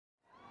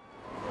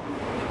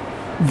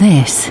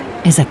This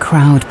is a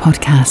Crowd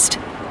podcast.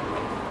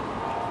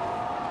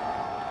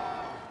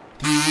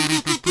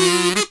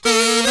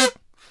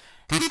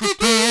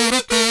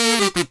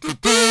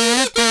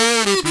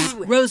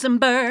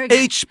 Rosenberg,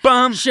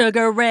 H-Bomb,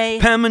 Sugar Ray,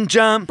 Pam and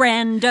John,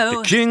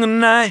 Brando, the King of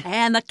Night,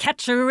 and the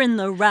Catcher in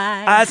the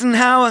Rye,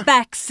 Eisenhower,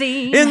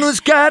 Vaccine,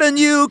 England's got a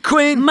new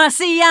queen,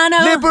 Marciano,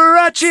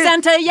 Liberace,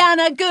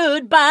 Santayana,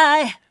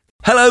 goodbye.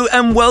 Hello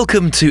and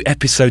welcome to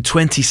episode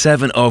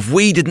 27 of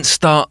We Didn't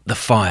Start the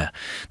Fire,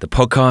 the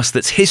podcast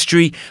that's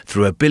history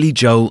through a Billy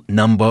Joel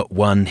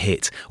 #1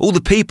 hit. All the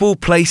people,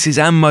 places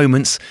and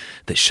moments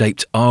that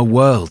shaped our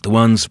world. The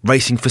ones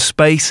racing for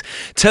space,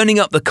 turning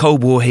up the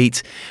Cold War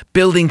heat,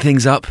 building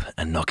things up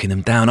and knocking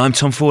them down. I'm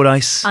Tom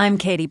Fordyce. I'm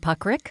Katie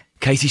Puckrick.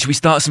 Katie, should we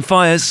start some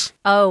fires?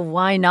 Oh,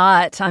 why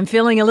not? I'm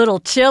feeling a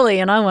little chilly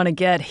and I want to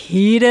get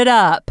heated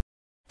up.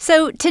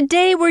 So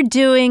today we're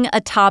doing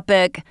a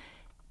topic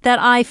that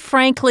I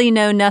frankly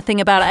know nothing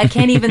about. I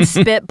can't even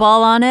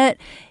spitball on it.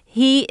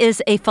 He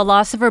is a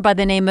philosopher by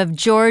the name of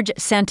George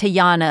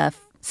Santayana,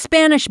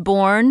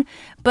 Spanish-born,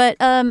 but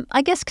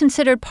I guess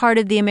considered part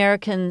of the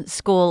American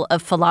school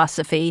of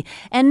philosophy.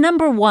 And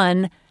number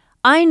one,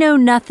 I know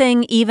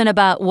nothing even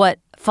about what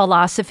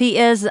philosophy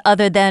is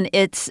other than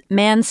it's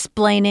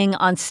mansplaining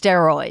on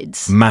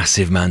steroids.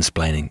 Massive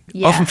mansplaining,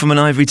 Yeah. often from an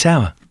ivory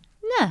tower.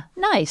 Yeah,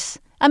 nice.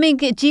 I mean,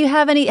 do you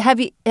have any? Have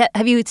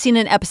you seen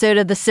an episode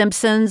of The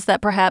Simpsons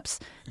that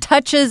perhaps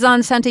touches on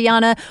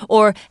Santayana,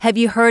 or have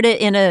you heard it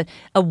in a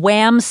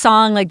Wham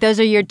song? Like those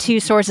are your two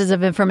sources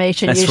of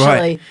information. That's usually.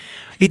 right.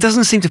 He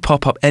doesn't seem to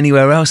pop up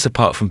anywhere else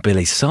apart from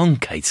Billy's song,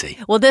 Katie.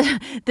 Well,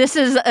 this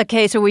is a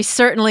case where we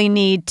certainly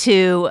need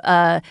to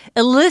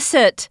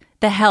elicit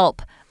the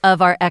help of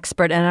our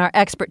expert, and our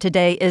expert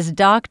today is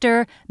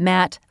Dr.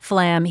 Matt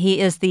Flamm. He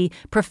is the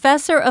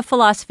professor of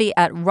philosophy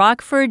at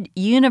Rockford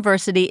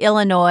University,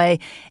 Illinois,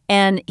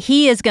 and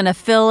he is going to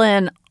fill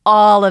in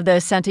all of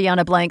those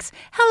Santayana blanks.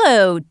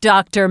 Hello,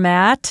 Dr.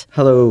 Matt.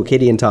 Hello,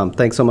 Katie and Tom.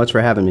 Thanks so much for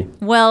having me.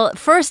 Well,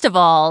 first of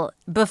all,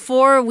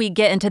 before we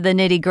get into the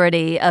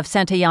nitty-gritty of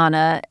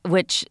Santayana,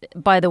 which,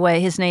 by the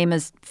way, his name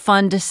is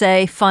fun to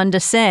say, fun to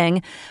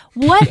sing,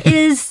 what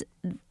is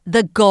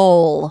the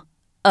goal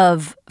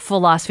of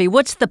philosophy?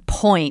 What's the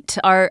point?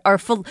 Are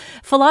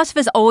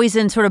philosophers always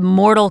in sort of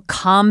mortal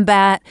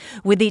combat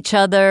with each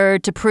other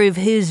to prove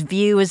whose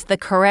view is the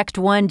correct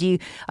one?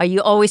 Are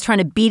you always trying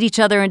to beat each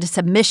other into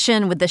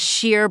submission with the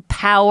sheer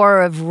power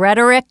of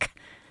rhetoric?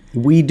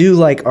 We do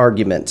like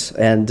argument,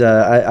 and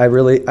I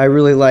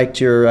really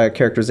liked your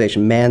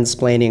characterization,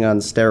 mansplaining on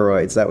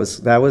steroids.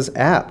 That was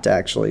apt,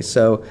 actually.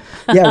 So,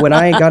 yeah, when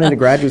I got into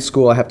graduate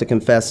school, I have to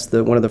confess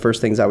that one of the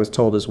first things I was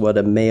told is what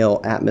a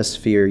male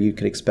atmosphere you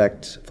could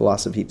expect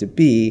philosophy to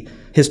be.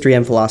 History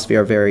and philosophy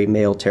are very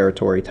male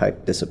territory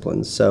type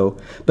disciplines. So,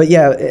 but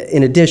yeah,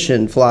 in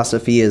addition,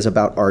 philosophy is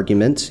about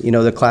argument. You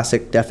know, the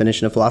classic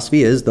definition of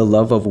philosophy is the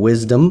love of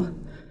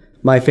wisdom.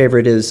 My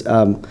favorite is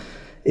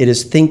it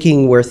is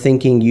thinking where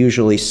thinking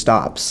usually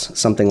stops,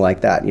 something like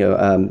that. You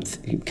know,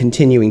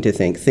 continuing to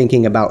think,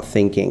 thinking about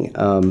thinking.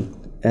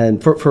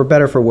 And for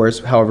better or for worse,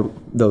 however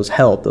those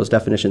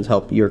definitions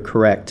help, you're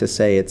correct to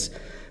say it's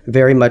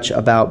very much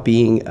about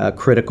being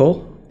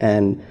critical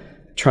and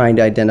trying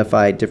to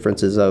identify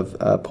differences of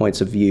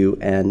points of view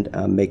and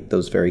make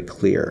those very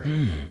clear.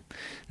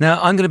 Now,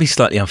 I'm going to be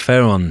slightly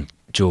unfair on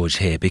George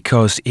here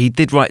because he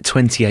did write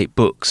 28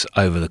 books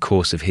over the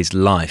course of his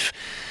life.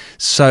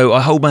 So I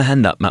hold my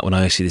hand up, Matt, when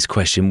I ask you this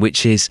question,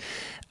 which is,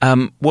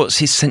 what's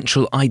his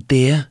central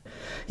idea?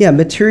 Yeah,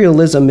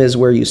 materialism is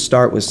where you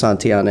start with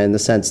Santayana in the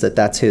sense that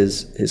that's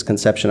his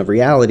conception of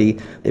reality.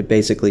 It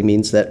basically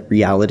means that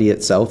reality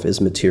itself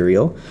is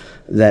material,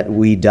 that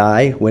we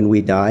die when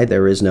we die,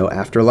 there is no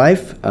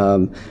afterlife.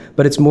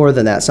 But it's more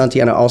than that.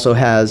 Santayana also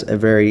has a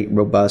very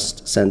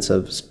robust sense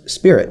of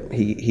spirit.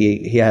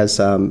 He has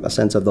a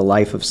sense of the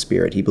life of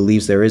spirit. He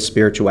believes there is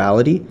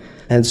spirituality.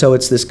 And so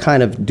it's this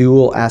kind of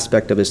dual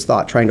aspect of his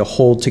thought, trying to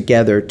hold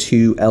together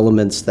two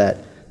elements that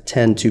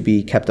tend to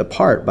be kept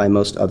apart by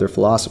most other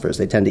philosophers.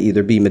 They tend to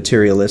either be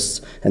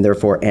materialists and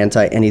therefore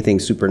anti anything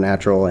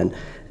supernatural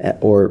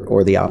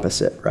or the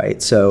opposite,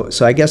 right? So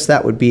I guess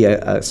that would be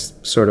a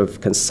sort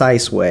of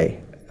concise way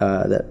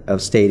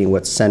of stating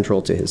what's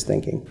central to his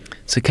thinking.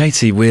 So,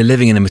 Katie, we're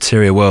living in a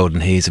material world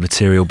and he's a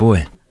material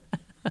boy.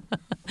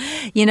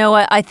 You know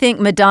what? I think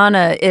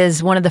Madonna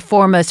is one of the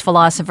foremost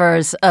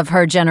philosophers of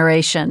her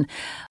generation.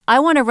 I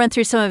want to run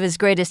through some of his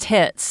greatest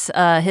hits,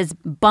 his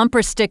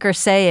bumper sticker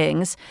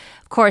sayings.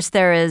 Of course,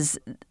 there is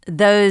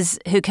those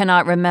who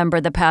cannot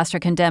remember the past are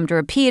condemned to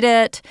repeat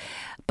it.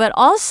 But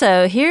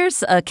also,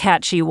 here's a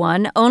catchy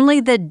one.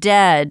 Only the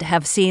dead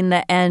have seen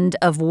the end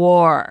of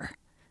war.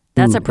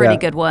 That's a pretty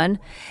good one.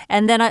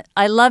 And then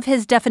I love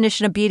his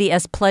definition of beauty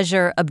as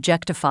pleasure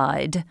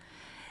objectified.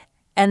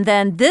 And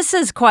then this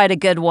is quite a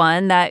good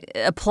one that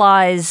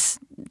applies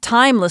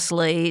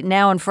timelessly,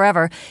 now and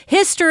forever.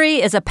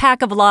 History is a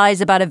pack of lies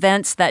about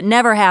events that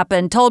never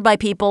happened, told by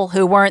people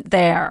who weren't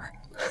there.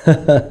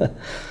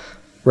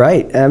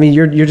 Right. I mean,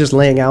 you're just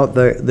laying out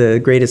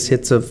the greatest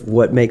hits of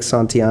what makes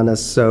Santayana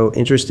so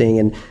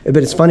interesting. But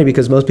it's funny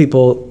because most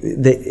people,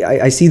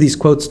 I see these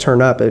quotes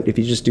turn up. If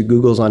you just do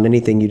Googles on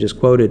anything you just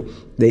quoted,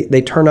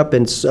 they turn up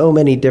in so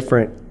many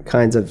different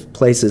kinds of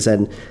places,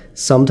 and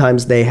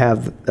sometimes they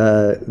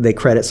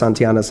credit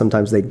Santayana,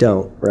 sometimes they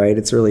don't. Right.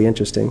 It's really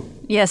interesting.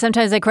 Yeah.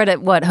 Sometimes they credit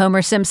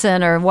Homer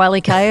Simpson or Wile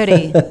E.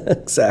 Coyote.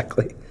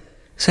 Exactly.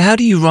 So how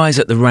do you rise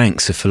up the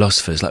ranks of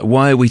philosophers? Like,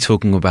 why are we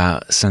talking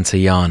about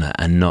Santayana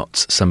and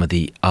not some of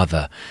the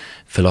other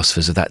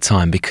philosophers of that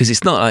time? Because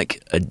it's not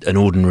like an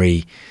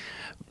ordinary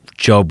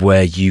job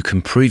where you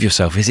can prove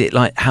yourself. Is it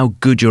like how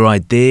good your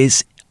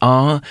ideas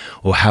are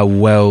or how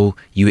well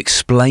you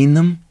explain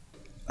them?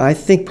 I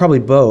think probably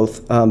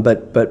both,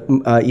 but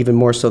even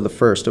more so the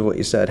first of what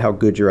you said, how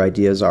good your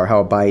ideas are, how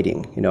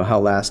abiding, how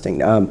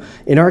lasting.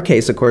 In our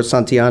case, of course,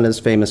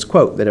 Santayana's famous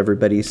quote that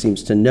everybody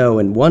seems to know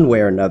in one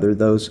way or another,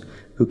 those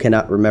who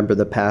cannot remember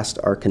the past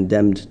are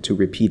condemned to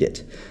repeat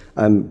it.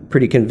 I'm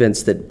pretty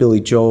convinced that Billy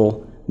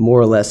Joel more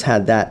or less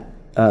had that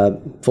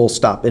full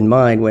stop in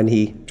mind when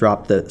he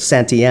dropped the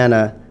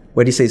Santayana.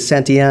 What do you say,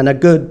 Santayana,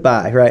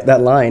 goodbye, right? That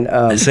line.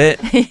 That's it.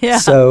 Yeah.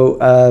 So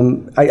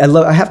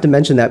I have to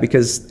mention that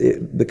because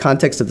the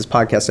context of this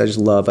podcast I just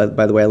love.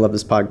 By the way, I love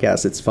this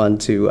podcast. It's fun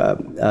to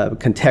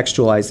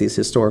contextualize these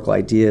historical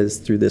ideas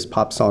through this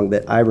pop song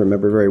that I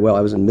remember very well.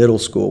 I was in middle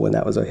school when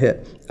that was a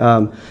hit.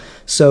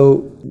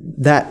 So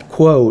that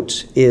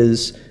quote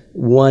is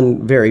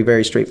one very,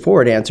 very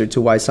straightforward answer to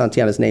why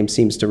Santayana's name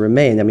seems to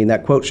remain. I mean,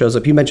 that quote shows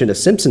up. You mentioned a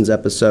Simpsons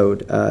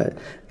episode,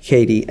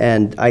 Katie,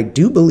 and I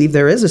do believe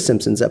there is a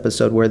Simpsons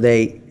episode where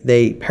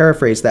they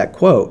paraphrase that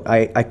quote.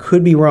 I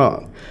could be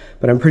wrong,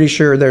 but I'm pretty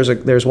sure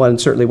there's one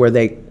certainly where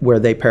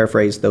they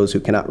paraphrase those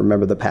who cannot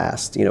remember the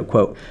past.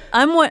 Quote.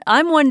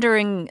 I'm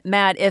wondering,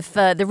 Matt, if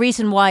the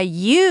reason why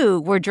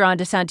you were drawn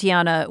to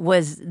Santayana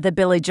was the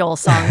Billy Joel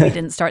song "We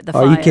Didn't Start the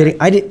Fire." Are you kidding?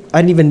 I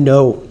didn't even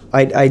know.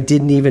 I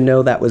didn't even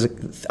know that was.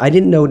 I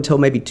didn't know until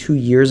maybe 2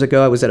 years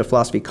ago. I was at a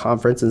philosophy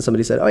conference and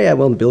somebody said, "Oh yeah,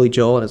 well, Billy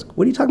Joel," and I was like,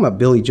 "What are you talking about,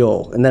 Billy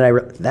Joel?" And then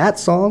that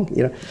song.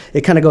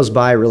 It kind of goes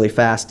by really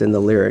fast in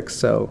the lyrics.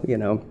 So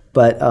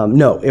but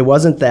no, it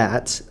wasn't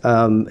that.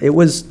 It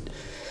was.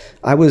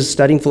 I was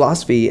studying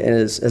philosophy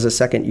as a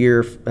second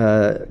year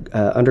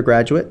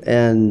undergraduate,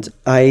 and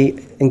I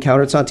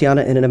encountered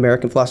Santayana in an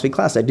American philosophy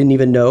class. I didn't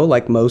even know,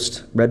 like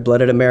most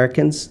red-blooded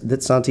Americans, that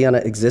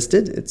Santayana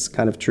existed. It's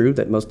kind of true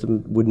that most of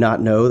them would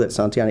not know that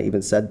Santayana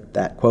even said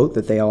that quote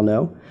that they all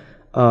know.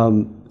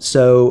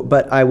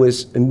 But I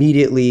was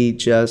immediately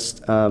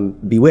just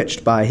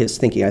bewitched by his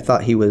thinking. I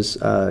thought he was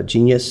a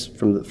genius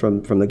from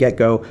the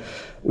get-go.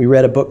 We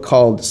read a book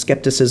called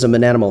Skepticism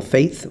and Animal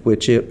Faith,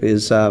 which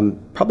is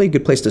probably a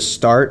good place to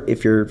start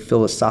if you're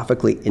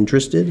philosophically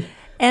interested.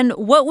 And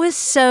what was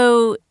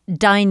so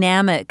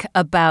dynamic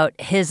about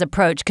his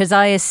approach? Because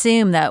I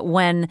assume that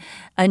when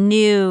a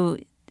new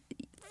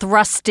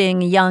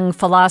thrusting young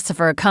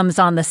philosopher comes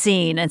on the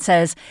scene and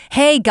says,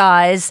 "Hey,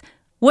 guys,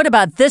 what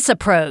about this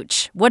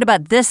approach? What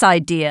about this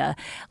idea?"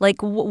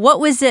 Like, what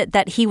was it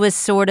that he was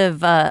sort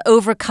of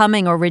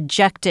overcoming or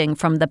rejecting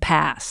from the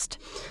past?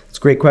 It's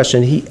a great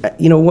question.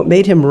 What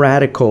made him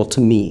radical to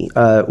me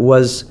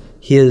was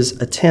his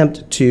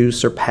attempt to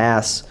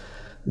surpass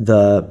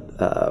the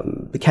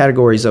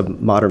categories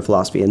of modern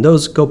philosophy, and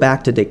those go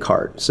back to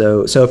Descartes.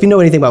 So if you know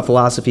anything about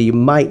philosophy, you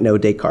might know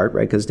Descartes,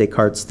 right? Because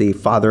Descartes' the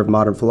father of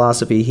modern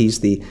philosophy.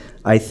 He's the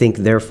 "I think,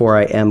 therefore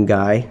I am"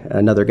 guy,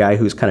 another guy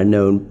who's kind of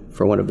known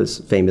for one of his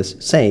famous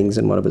sayings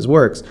in one of his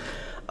works.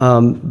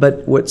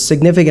 But what's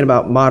significant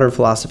about modern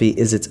philosophy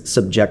is its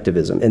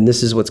subjectivism. And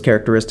this is what's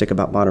characteristic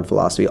about modern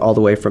philosophy, all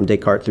the way from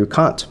Descartes through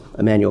Kant,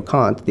 Immanuel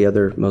Kant, the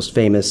other most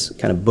famous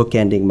kind of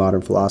bookending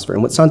modern philosopher.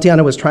 And what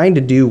Santayana was trying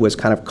to do was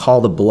kind of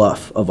call the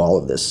bluff of all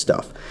of this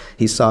stuff.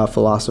 He saw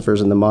philosophers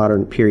in the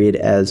modern period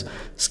as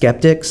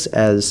skeptics,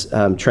 as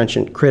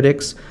trenchant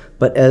critics,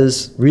 but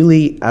as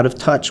really out of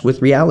touch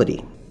with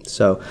reality.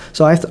 So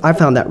I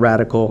found that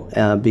radical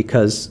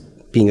because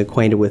being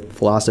acquainted with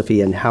philosophy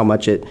and how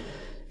much it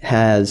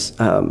has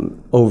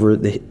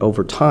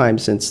over time,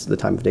 since the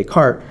time of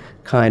Descartes,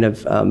 kind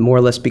of more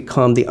or less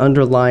become the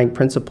underlying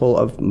principle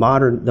of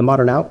the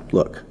modern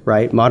outlook,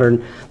 right?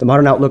 The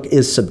modern outlook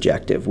is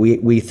subjective.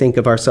 We think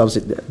of ourselves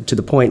to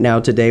the point now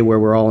today where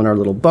we're all in our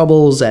little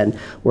bubbles and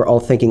we're all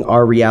thinking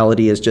our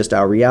reality is just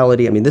our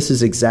reality. I mean, this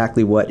is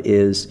exactly what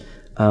is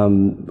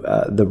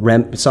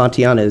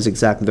Santayana is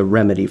exactly the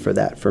remedy for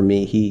that. For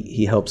me,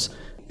 he helps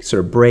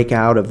sort of break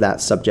out of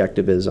that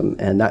subjectivism.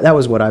 And that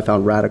was what I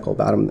found radical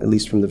about him, at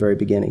least from the very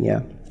beginning,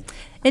 yeah.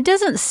 It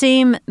doesn't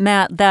seem,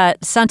 Matt, that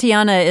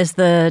Santayana is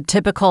the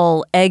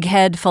typical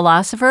egghead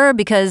philosopher,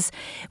 because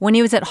when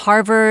he was at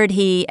Harvard,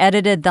 he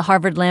edited the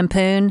Harvard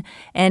Lampoon,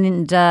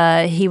 and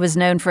he was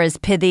known for his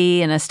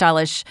pithy and a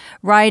stylish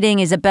writing.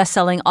 He's a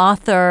best-selling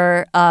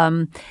author.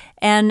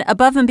 And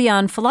above and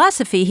beyond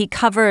philosophy, he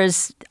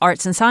covers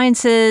arts and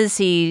sciences,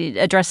 he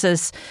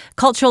addresses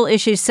cultural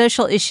issues,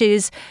 social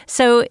issues.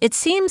 So it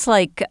seems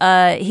like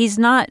he's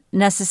not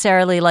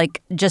necessarily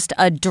like just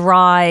a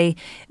dry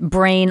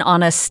brain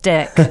on a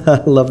stick.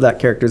 I love that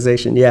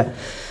characterization, yeah.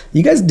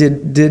 You guys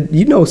did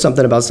you know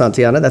something about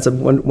Santayana? That's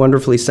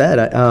wonderfully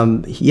said.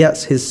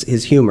 Yes,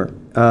 his humor.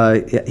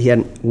 He had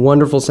a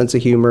wonderful sense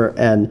of humor,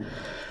 and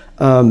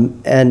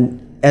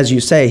as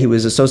you say, he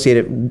was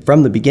associated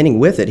from the beginning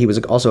with it. He was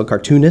also a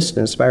cartoonist,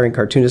 an aspiring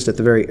cartoonist at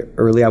the very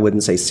early. I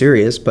wouldn't say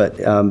serious, but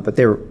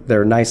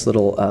they're nice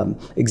little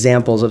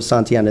examples of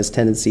Santayana's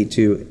tendency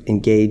to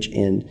engage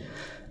in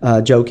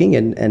joking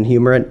and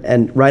humor,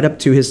 and right up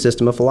to his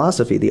system of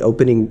philosophy. The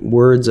opening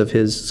words of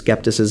his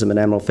Skepticism and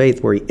Animal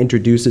Faith, where he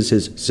introduces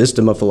his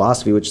system of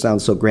philosophy, which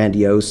sounds so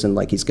grandiose and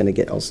like he's going to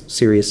get all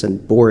serious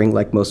and boring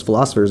like most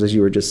philosophers, as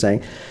you were just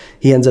saying.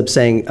 He ends up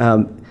saying,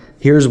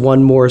 here's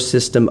one more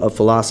system of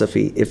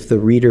philosophy. If the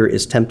reader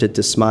is tempted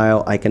to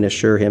smile, I can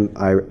assure him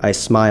I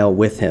smile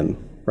with him,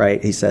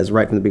 right? He says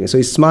right from the beginning. So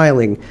he's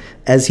smiling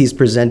as he's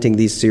presenting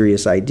these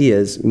serious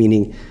ideas,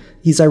 meaning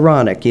he's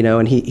ironic,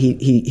 and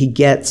he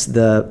gets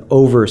the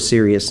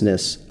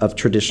over-seriousness of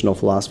traditional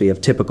philosophy,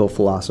 of typical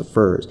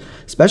philosophers,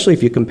 especially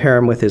if you compare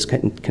him with his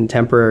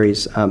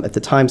contemporaries at the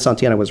time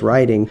Santayana was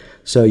writing.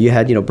 So you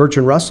had,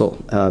 Bertrand Russell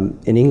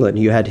in England.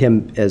 You had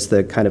him as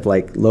the kind of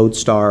like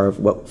lodestar of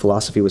what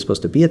philosophy was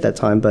supposed to be at that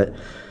time, but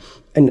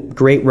a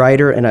great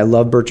writer, and I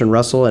love Bertrand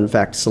Russell. In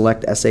fact,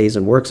 select essays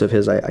and works of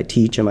his I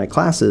teach in my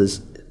classes.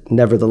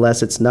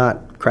 Nevertheless, it's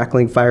not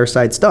crackling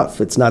fireside stuff.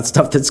 It's not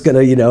stuff that's going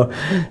to,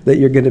 that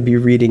you're going to be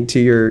reading to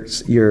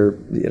your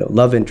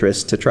love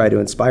interest to try to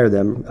inspire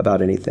them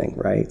about anything,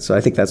 right? So I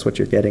think that's what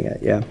you're getting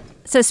at, yeah.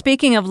 So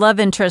speaking of love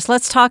interest,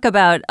 let's talk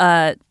about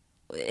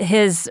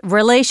his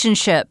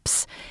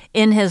relationships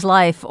in his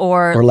life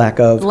or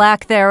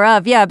lack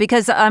thereof. Yeah,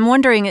 because I'm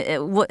wondering,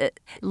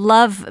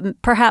 love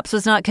perhaps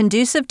was not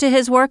conducive to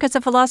his work as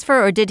a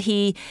philosopher, or did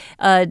he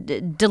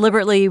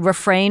deliberately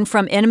refrain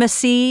from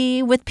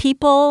intimacy with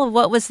people?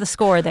 What was the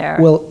score there?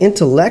 Well,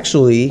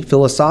 intellectually,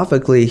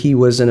 philosophically, he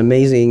was an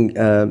amazing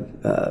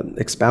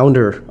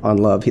expounder on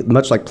love.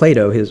 Much like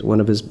Plato, one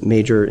of his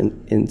major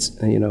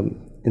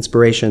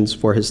inspirations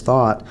for his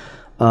thought.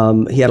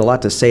 He had a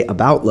lot to say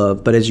about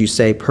love, but as you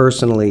say,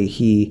 personally,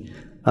 he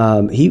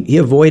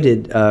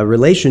avoided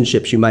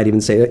relationships, you might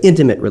even say,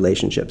 intimate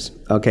relationships.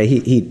 Okay,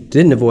 he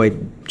didn't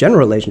avoid general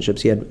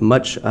relationships. He had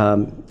much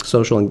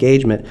social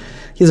engagement.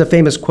 He has a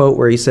famous quote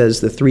where he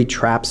says the three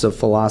traps of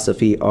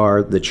philosophy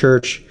are the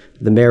church,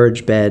 the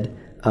marriage bed,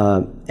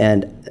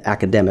 and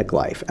academic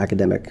life,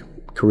 academic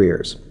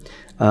careers.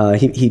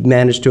 He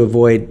managed to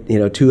avoid,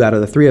 2 out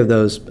of the 3 of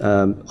those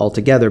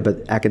altogether,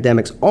 but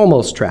academics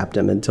almost trapped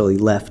him until he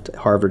left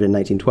Harvard in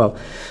 1912.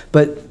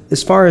 But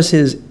as far as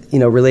his,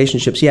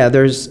 relationships, yeah,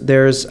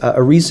 there's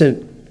a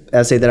recent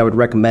essay that I would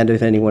recommend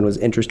if anyone was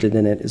interested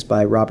in it is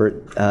by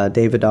Robert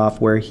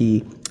Davidoff, where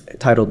he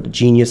titled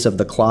 "Genius of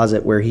the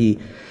Closet," where he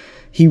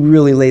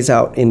really lays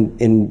out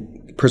in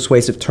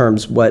persuasive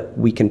terms what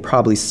we can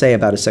probably say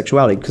about his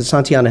sexuality, because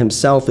Santayana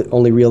himself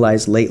only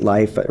realized late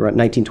life, around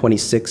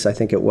 1926, I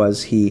think it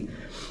was, he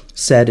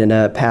said in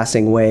a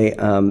passing way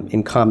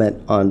in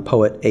comment on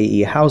poet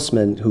A.E.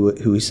 Housman,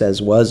 who he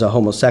says was a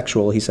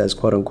homosexual, he says,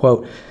 quote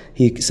unquote,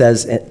 he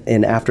says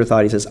in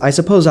afterthought, he says, I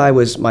suppose I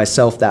was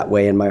myself that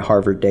way in my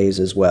Harvard days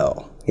as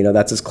well.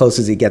 That's as close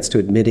as he gets to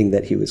admitting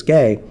that he was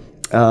gay.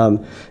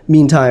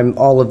 Meantime,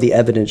 all of the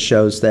evidence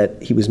shows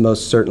that he was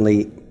most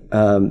certainly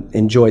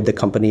enjoyed the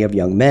company of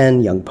young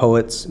men, young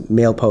poets,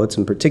 male poets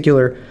in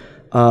particular.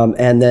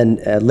 And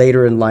then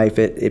later in life,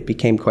 it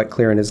became quite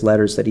clear in his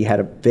letters that he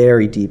had a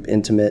very deep,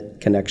 intimate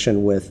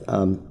connection with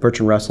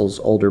Bertrand Russell's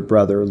older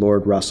brother,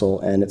 Lord Russell.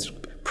 And it's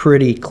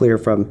pretty clear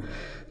from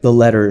the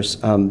letters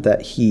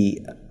that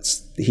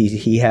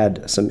he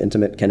had some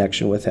intimate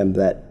connection with him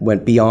that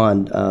went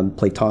beyond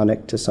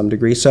Platonic to some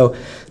degree. So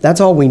that's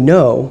all we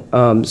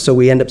know. So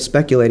we end up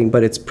speculating,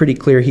 but it's pretty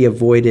clear he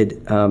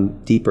avoided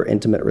deeper,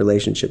 intimate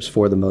relationships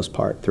for the most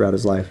part throughout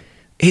his life.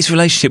 His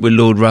relationship with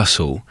Lord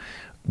Russell,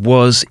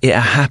 was it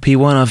a happy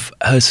one? I've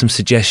heard some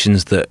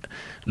suggestions that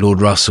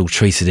Lord Russell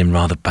treated him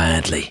rather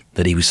badly,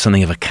 that he was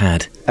something of a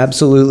cad.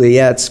 Absolutely,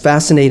 yeah. It's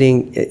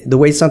fascinating. The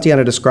way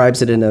Santayana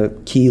describes it in a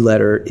key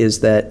letter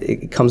is that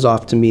it comes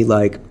off to me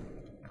like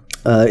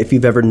if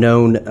you've ever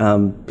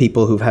known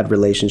people who've had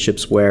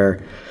relationships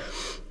where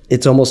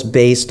it's almost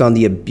based on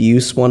the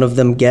abuse one of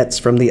them gets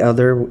from the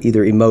other,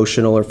 either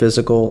emotional or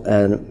physical.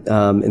 And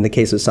in the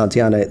case of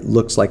Santayana, it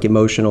looks like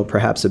emotional,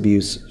 perhaps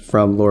abuse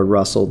from Lord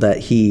Russell, that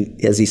he,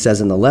 as he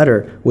says in the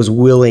letter, was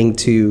willing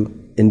to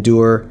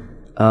endure.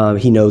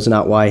 He knows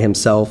not why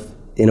himself,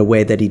 in a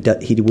way that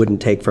he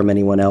wouldn't take from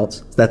anyone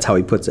else. That's how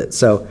he puts it.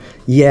 So,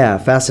 yeah,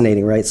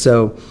 fascinating, right?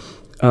 So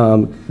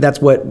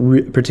that's what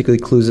particularly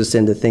clues us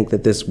in to think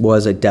that this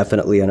was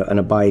definitely an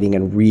abiding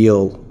and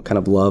real kind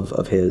of love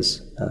of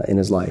his in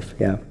his life,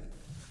 yeah.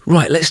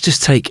 Right, let's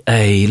just take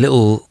a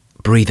little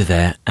breather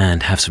there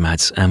and have some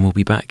ads, and we'll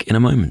be back in a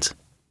moment.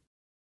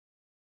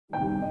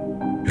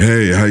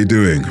 Hey, how you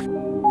doing?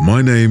 My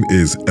name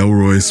is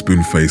Elroy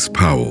Spoonface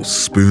Powell,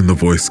 Spoon the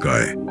Voice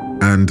Guy,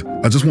 and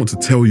I just want to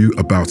tell you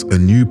about a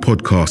new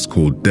podcast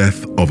called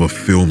Death of a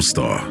Film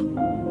Star.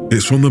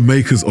 It's from the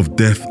makers of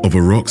Death of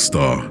a Rock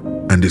Star,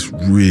 and it's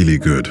really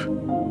good.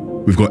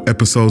 We've got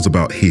episodes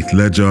about Heath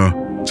Ledger,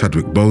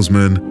 Chadwick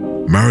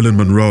Boseman, Marilyn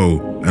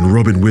Monroe, and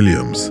Robin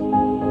Williams.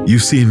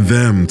 You've seen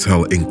them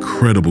tell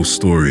incredible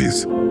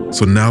stories,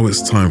 so now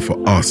it's time for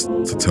us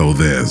to tell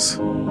theirs.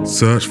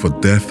 Search for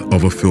Death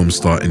of a Film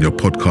Star in your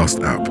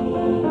podcast app.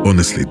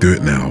 Honestly, do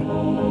it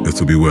now.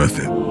 It'll be worth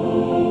it.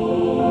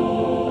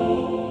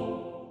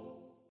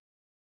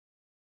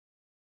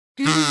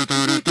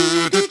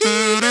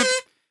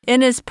 In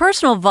his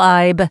personal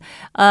vibe,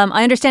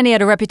 I understand he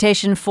had a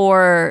reputation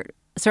for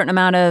a certain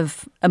amount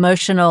of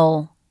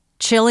emotional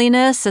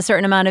chilliness, a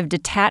certain amount of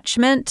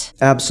detachment.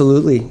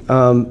 Absolutely.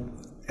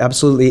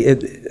 Absolutely.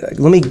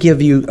 Let me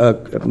give you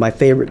my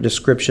favorite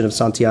description of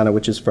Santayana,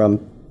 which is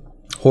from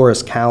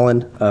Horace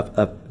Callan,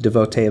 a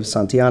devotee of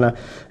Santayana.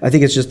 I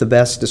think it's just the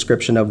best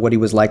description of what he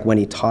was like when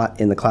he taught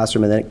in the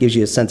classroom, and then it gives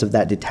you a sense of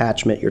that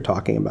detachment you're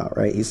talking about,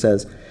 right? He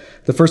says,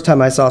 "The first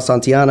time I saw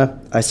Santayana,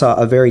 I saw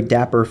a very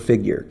dapper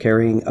figure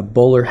carrying a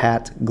bowler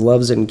hat,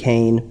 gloves and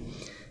cane.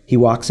 He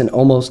walks in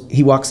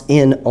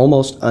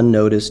almost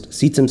unnoticed,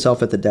 seats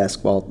himself at the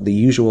desk while the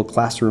usual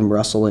classroom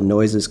rustle and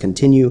noises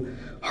continue,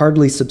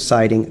 hardly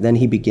subsiding, then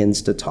he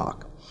begins to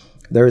talk.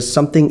 There is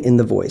something in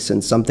the voice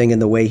and something in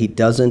the way he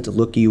doesn't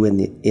look you in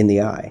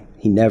the eye.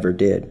 He never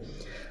did.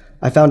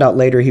 I found out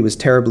later he was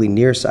terribly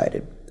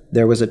nearsighted.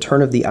 There was a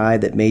turn of the eye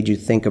that made you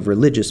think of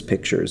religious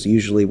pictures,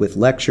 usually with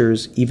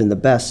lectures, even the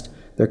best.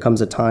 There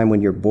comes a time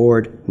when you're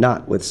bored,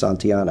 not with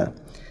Santayana.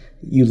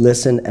 You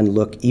listen and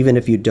look, even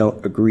if you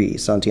don't agree.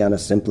 Santayana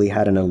simply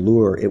had an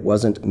allure. It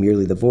wasn't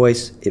merely the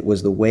voice, it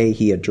was the way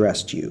he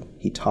addressed you.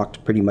 He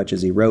talked pretty much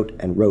as he wrote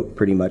and wrote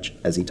pretty much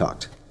as he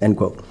talked." End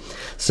quote.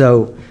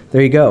 So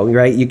there you go,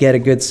 right? You get a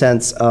good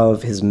sense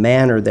of his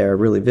manner there, a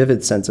really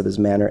vivid sense of his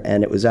manner,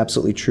 and it was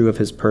absolutely true of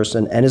his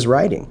person and his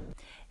writing.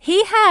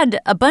 He had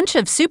a bunch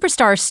of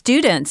superstar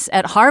students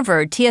at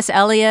Harvard, T.S.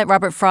 Eliot,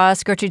 Robert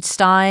Frost, Gertrude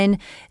Stein,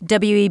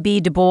 W.E.B.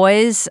 Du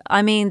Bois.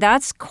 I mean,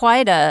 that's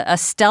quite a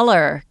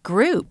stellar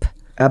group.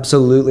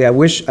 Absolutely. I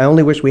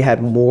only wish we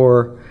had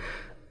more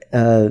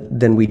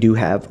than we do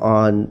have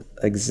on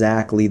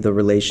exactly the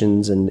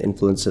relations and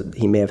influence that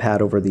he may have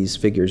had over these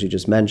figures you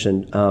just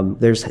mentioned.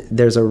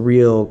 There's a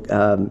real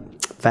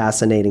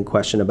fascinating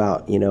question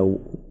about,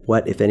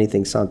 what, if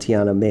anything,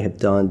 Santayana may have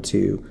done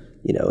to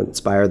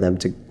inspire them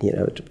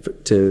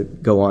to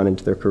go on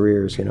into their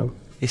careers,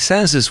 It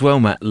sounds as well,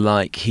 Matt,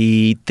 like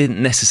he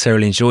didn't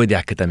necessarily enjoy the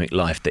academic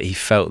life, that he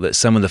felt that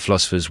some of the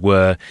philosophers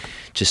were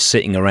just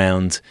sitting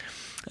around.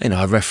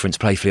 I referenced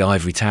playfully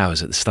Ivory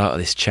Towers at the start of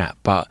this chat,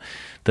 but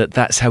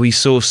that's how he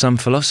saw some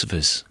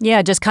philosophers.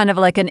 Yeah, just kind of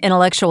like an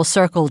intellectual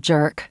circle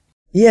jerk.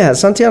 Yeah,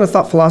 Santayana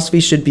thought philosophy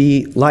should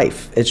be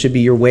life. It should be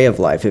your way of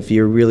life. If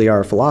you really are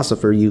a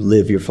philosopher, you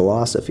live your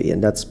philosophy.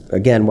 And that's,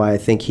 again, why I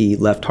think he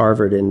left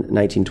Harvard in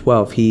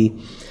 1912. He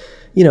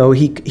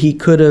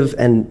could have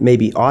and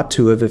maybe ought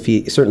to have, if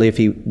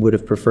he would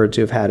have preferred to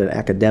have had an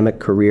academic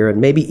career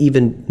and maybe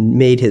even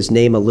made his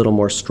name a little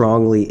more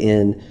strongly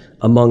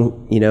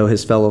among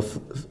his fellow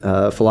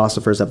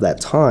philosophers of that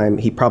time.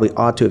 He probably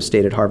ought to have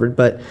stayed at Harvard,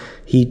 but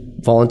he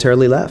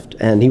voluntarily left,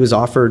 and he was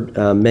offered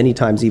many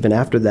times even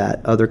after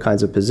that other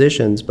kinds of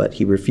positions, but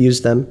he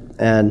refused them,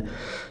 and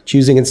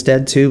choosing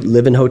instead to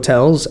live in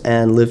hotels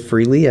and live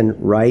freely and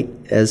write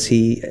as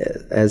he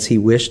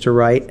wished to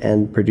write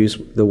and produce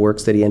the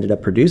works that he ended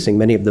up producing,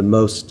 many of the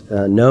most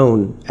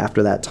known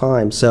after that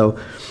time. So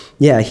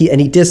yeah,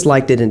 he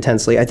disliked it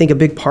intensely. I think a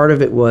big part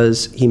of it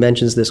was, he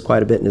mentions this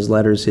quite a bit in his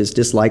letters, his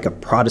dislike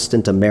of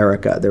Protestant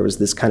America. There was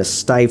this kind of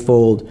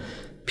stifled,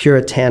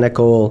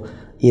 puritanical,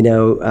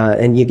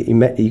 and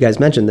you guys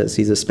mentioned this.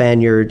 He's a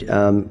Spaniard,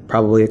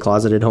 probably a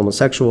closeted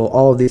homosexual.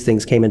 All of these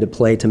things came into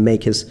play to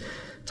make his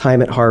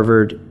time at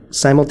Harvard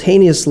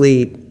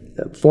simultaneously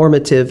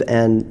formative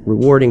and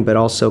rewarding, but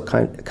also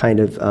kind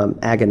of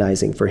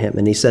agonizing for him.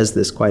 And he says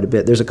this quite a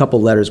bit. There's a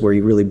couple letters where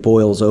he really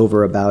boils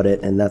over about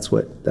it, and that's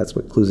what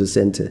clues us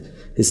into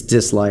his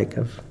dislike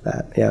of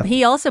that. Yeah.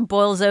 He also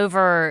boils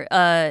over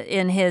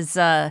in his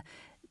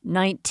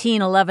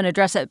 1911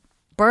 address at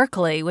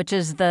Berkeley, which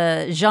is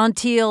the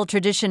gentile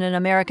tradition in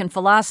American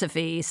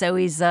philosophy. So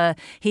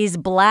he's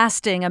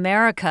blasting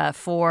America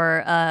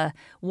for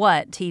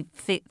what? He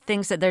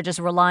thinks that they're just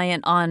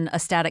reliant on a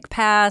static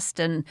past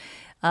and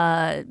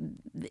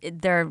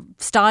they're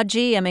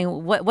stodgy. I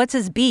mean, what's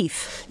his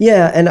beef?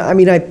 Yeah, and I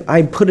mean,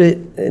 I put it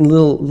in a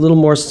little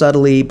more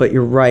subtly, but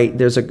you're right.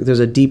 There's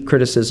a deep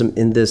criticism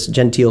in this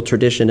gentile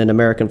tradition in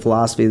American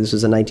philosophy. This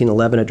is a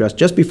 1911 address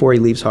just before he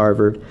leaves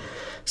Harvard.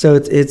 So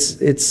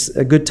it's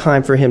a good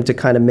time for him to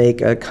kind of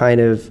make a kind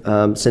of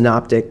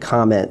synoptic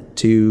comment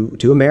to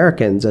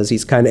Americans, as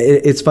he's kind of,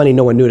 it's funny,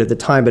 no one knew it at the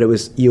time, but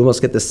you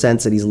almost get the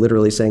sense that he's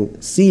literally saying,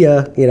 see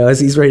ya, as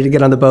he's ready to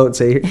get on the boat and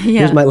say,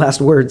 here's my last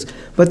words.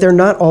 But they're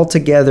not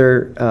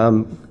altogether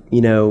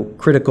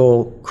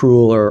critical,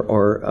 cruel,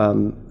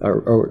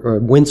 or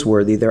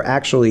wince-worthy. They're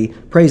actually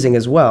praising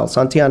as well.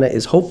 Santayana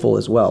is hopeful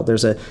as well.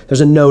 There's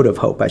a note of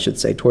hope, I should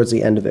say, towards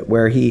the end of it,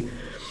 where he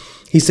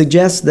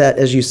suggests that,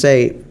 as you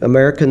say,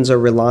 Americans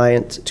are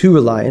too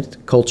reliant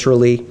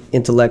culturally,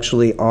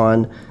 intellectually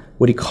on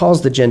what he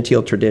calls the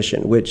genteel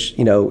tradition, which,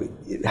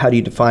 how do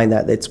you define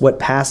that? It's what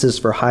passes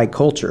for high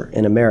culture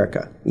in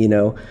America,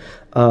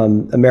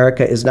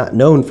 America is not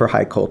known for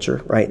high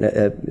culture, right?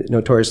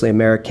 Notoriously,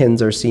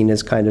 Americans are seen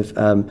as kind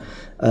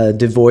of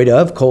devoid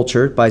of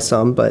culture by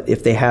some, but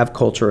if they have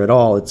culture at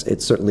all,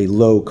 it's certainly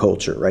low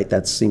culture, right?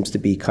 That seems to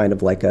be kind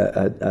of like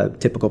a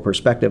typical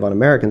perspective on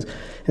Americans.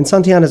 And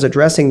Santayana is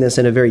addressing this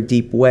in a very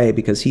deep way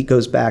because he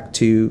goes back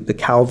to the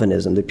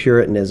Calvinism, the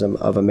Puritanism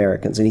of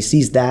Americans, and he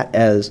sees that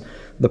as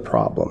the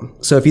problem.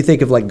 So if you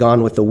think of like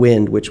Gone with the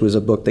Wind, which was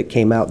a book that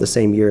came out the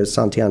same year as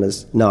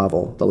Santayana's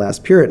novel, The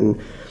Last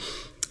Puritan,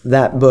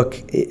 that book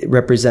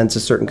represents a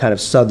certain kind of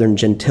Southern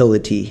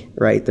gentility,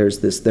 right? There's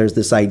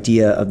this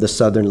idea of the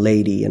Southern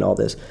lady and all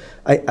this.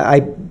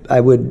 I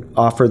would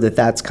offer that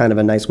that's kind of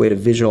a nice way to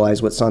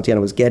visualize what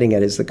Santayana was getting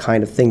at, is the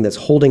kind of thing that's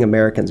holding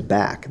Americans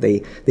back.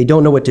 They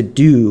don't know what to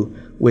do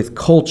with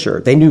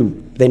culture. They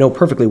know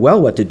perfectly well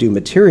what to do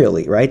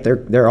materially, right?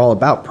 They're all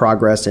about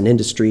progress and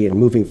industry and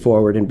moving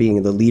forward and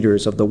being the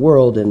leaders of the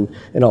world and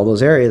in all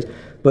those areas.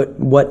 But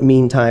what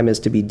meantime is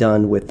to be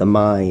done with the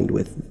mind,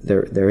 with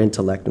their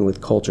intellect, and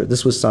with culture?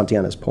 This was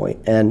Santayana's point.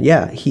 And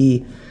yeah,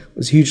 he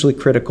was hugely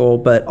critical,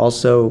 but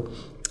also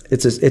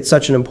it's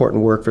such an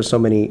important work for so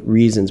many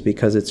reasons,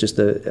 because it's just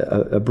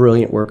a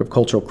brilliant work of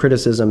cultural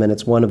criticism, and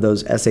it's one of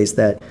those essays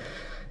that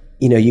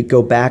you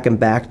go back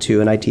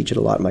to, and I teach it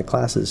a lot in my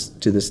classes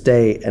to this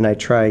day, and I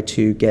try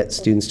to get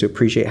students to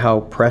appreciate how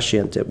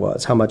prescient it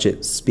was, how much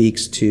it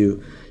speaks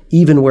to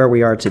even where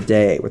we are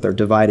today with our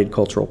divided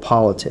cultural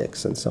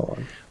politics and so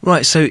on.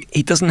 Right, so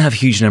he doesn't have a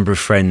huge number of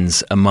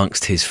friends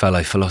amongst his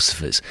fellow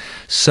philosophers.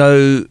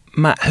 So,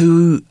 Matt,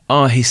 who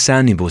are his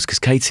sounding boards? Because,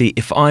 Katie,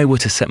 if I were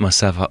to set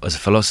myself up as a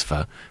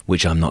philosopher,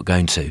 which I'm not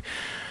going to,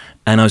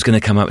 and I was going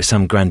to come up with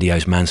some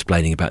grandiose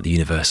mansplaining about the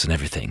universe and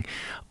everything,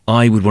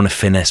 I would want to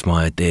finesse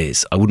my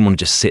ideas. I wouldn't want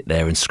to just sit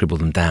there and scribble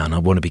them down. I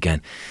want to be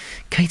going,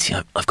 Katie,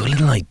 I've got a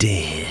little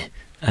idea here.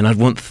 And I'd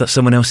want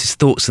someone else's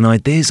thoughts and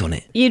ideas on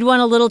it. You'd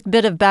want a little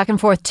bit of back and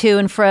forth, to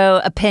and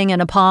fro, a ping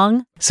and a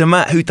pong. So,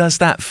 Matt, who does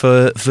that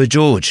for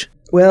George?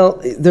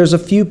 Well, there's a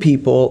few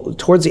people.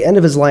 Towards the end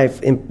of his life,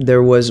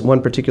 there was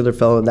one particular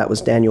fellow, and that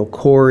was Daniel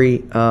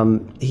Corey.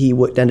 He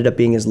ended up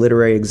being his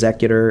literary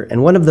executor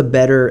and one of the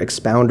better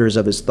expounders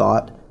of his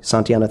thought.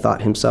 Santayana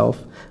thought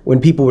himself. When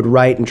people would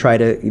write and try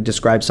to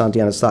describe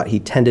Santayana's thought, he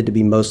tended to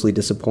be mostly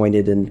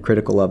disappointed and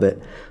critical of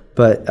it.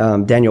 But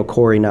Daniel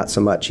Corey, not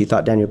so much. He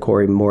thought Daniel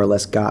Corey more or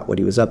less got what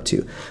he was up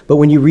to. But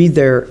when you read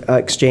their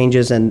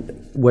exchanges and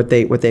what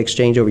they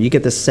exchange over, you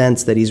get the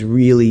sense that he's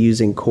really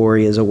using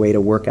Corey as a way to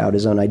work out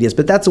his own ideas.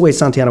 But that's the way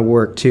Santayana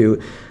worked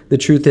too. The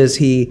truth is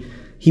he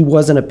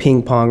wasn't a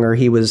ping-ponger.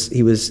 He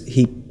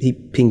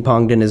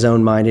ping-ponged in his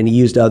own mind, and he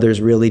used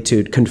others really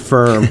to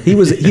confirm. He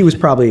was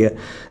probably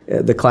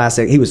the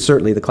classic. He was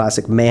certainly the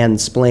classic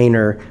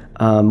mansplainer.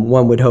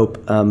 One would hope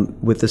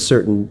with a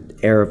certain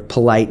air of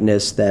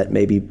politeness that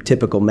maybe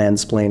typical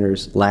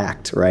mansplainers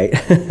lacked, right?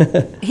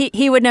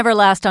 He would never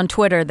last on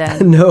Twitter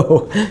then.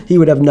 No, he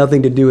would have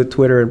nothing to do with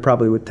Twitter and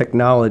probably with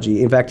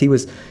technology. In fact, he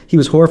was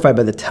horrified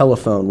by the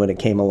telephone when it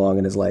came along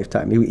in his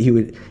lifetime.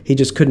 He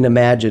just couldn't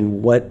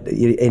imagine what.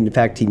 In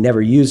fact, he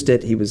never used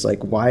it. He was like,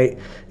 why?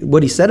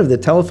 What he said of the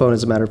telephone,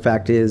 as a matter of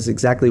fact, is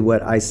exactly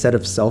what I said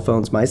of cell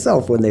phones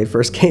myself when they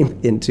first came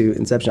into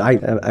inception.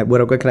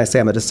 What can I say?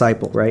 I'm a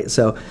disciple, right?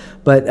 So,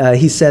 but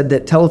he said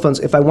that telephones,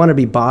 if I want to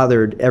be bothered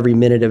every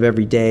minute of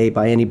every day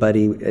by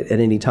anybody at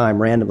any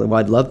time randomly, well,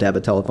 I'd love to have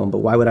a telephone, but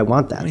why would I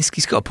want that? He's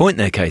got a point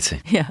there, Katie.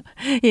 Yeah,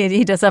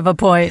 he does have a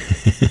point.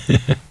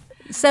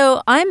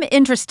 So I'm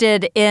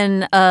interested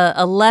in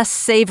a less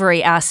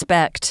savory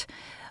aspect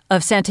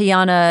of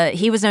Santayana.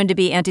 He was known to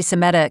be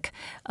anti-Semitic,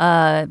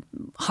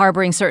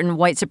 harboring certain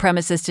white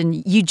supremacist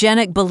and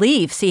eugenic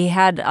beliefs. He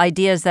had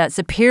ideas that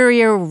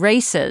superior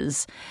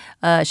races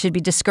should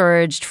be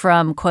discouraged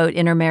from, quote,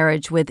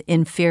 intermarriage with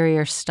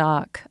inferior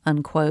stock,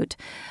 unquote.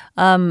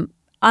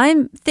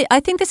 I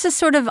think this is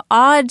sort of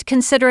odd,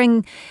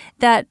 considering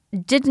that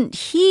didn't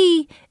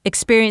he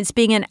experience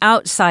being an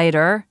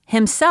outsider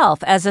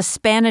himself as a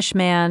Spanish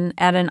man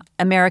at an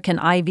American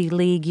Ivy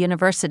League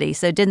university?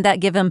 So didn't that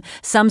give him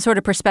some sort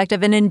of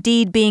perspective, and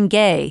indeed being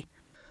gay?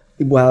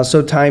 Wow,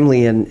 so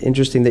timely and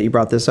interesting that you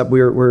brought this up.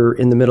 We're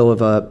in the middle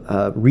of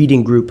a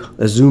reading group,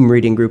 a Zoom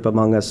reading group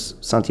among us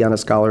Santayana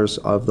scholars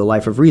of The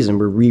Life of Reason.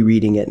 We're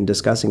rereading it and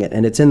discussing it.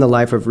 And it's in The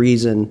Life of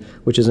Reason,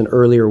 which is an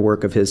earlier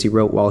work of his he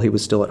wrote while he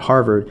was still at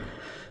Harvard,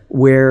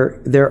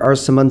 where there are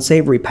some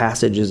unsavory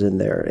passages in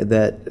there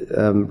that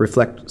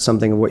reflect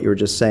something of what you were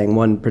just saying.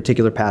 One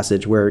particular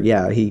passage where,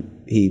 he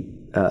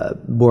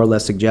more or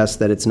less suggests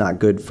that it's not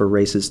good for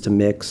races to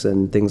mix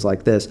and things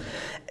like this.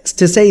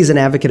 To say he's an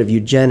advocate of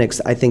eugenics,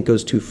 I think,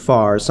 goes too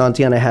far.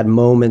 Santayana had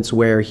moments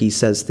where he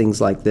says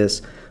things like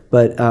this,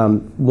 But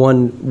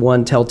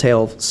one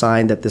telltale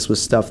sign that this was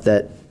stuff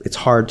that it's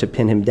hard to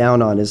pin him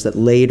down on is that the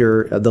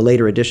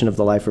later edition of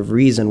The Life of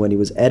Reason, when he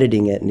was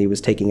editing it and he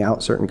was taking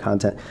out certain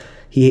content,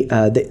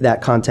 that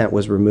content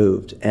was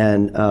removed.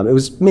 And it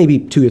was maybe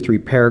 2 or 3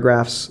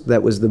 paragraphs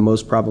that was the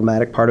most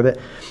problematic part of it.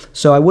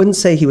 So I wouldn't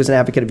say he was an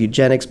advocate of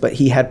eugenics, but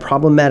he had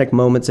problematic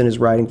moments in his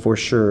writing for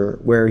sure,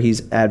 where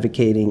he's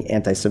advocating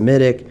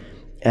anti-Semitic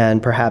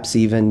and perhaps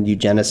even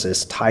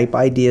eugenicist type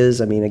ideas.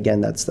 I mean, again,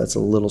 that's a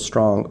little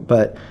strong,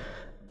 but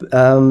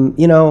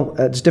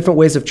there's different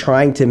ways of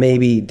trying to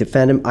maybe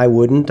defend him. I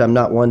wouldn't. I'm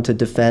not one to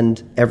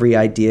defend every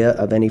idea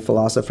of any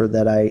philosopher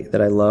that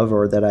I love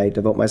or that I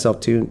devote myself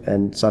to,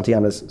 and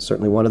Santayana is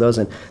certainly one of those.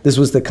 And this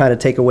was the kind of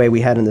takeaway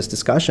we had in this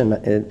discussion.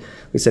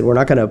 We said we're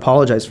not going to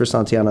apologize for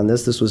Santayana on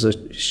this. This was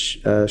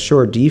a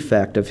sure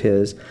defect of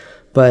his,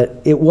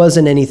 but it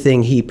wasn't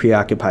anything he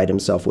preoccupied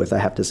himself with, I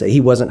have to say.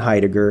 He wasn't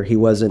Heidegger. He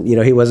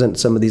wasn't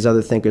some of these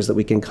other thinkers that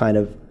we can kind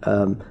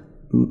of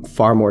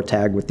far more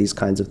tag with these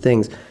kinds of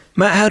things.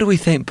 Matt, how do we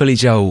think Billy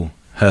Joel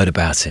heard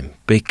about him?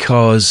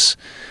 Because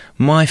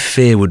my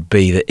fear would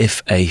be that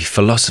if a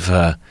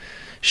philosopher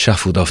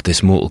shuffled off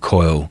this mortal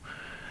coil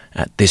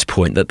at this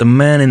point, that the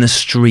man in the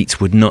streets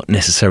would not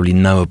necessarily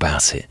know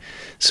about it.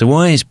 So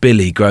why is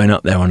Billy growing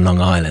up there on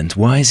Long Island?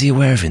 Why is he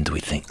aware of him, do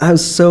we think? I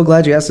was so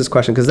glad you asked this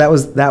question, because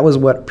that was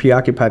what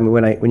preoccupied me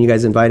when you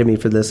guys invited me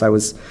for this. I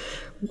was,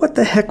 what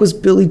the heck was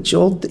Billy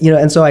Joel?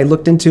 And so I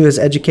looked into his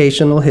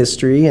educational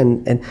history,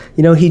 and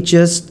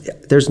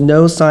there's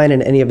no sign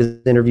in any of his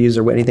interviews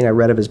or anything I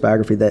read of his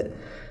biography that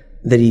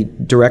he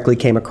directly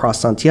came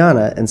across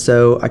Santayana. And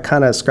so I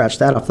kind of scratched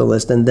that off the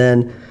list. And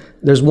then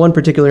there's one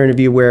particular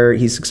interview where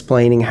he's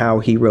explaining how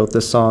he wrote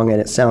the song,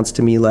 and it sounds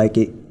to me like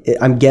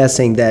I'm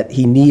guessing that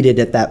he needed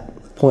at that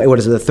point, what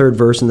is it, the third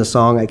verse in the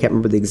song? I can't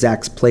remember the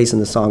exact place in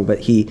the song, but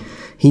he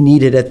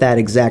needed at that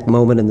exact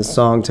moment in the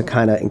song to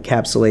kind of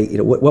encapsulate,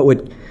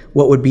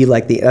 what would be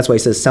like that's why he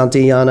says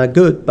Santayana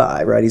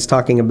goodbye, right? He's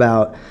talking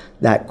about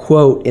that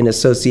quote in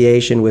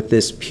association with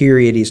this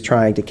period he's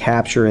trying to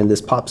capture in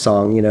this pop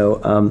song,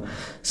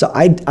 So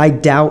I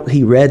doubt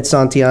he read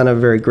Santayana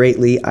very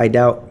greatly. I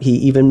doubt he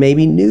even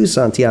maybe knew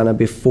Santayana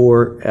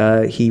before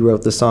he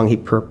wrote the song. He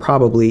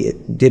probably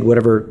did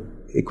whatever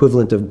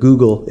equivalent of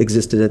Google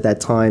existed at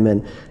that time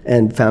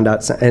and found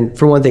out. And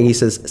for one thing, he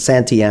says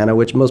Santayana,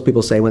 which most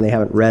people say when they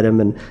haven't read him,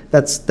 and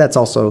that's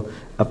also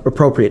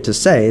appropriate to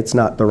say. It's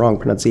not the wrong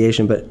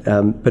pronunciation, but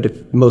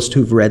if most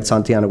who've read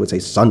Santayana would say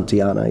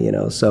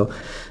Santayana, So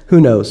who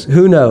knows?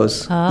 Who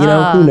knows?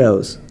 Who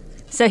knows?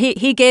 So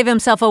he gave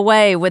himself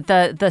away with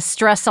the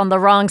stress on the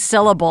wrong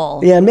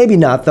syllable. Yeah, maybe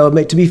not, though.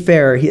 To be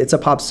fair, it's a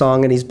pop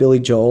song and he's Billy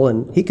Joel,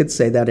 and he could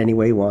say that any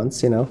way he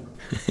wants,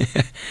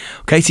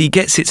 Okay, so he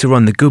gets it to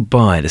rhyme the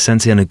goodbye, the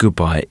Santayana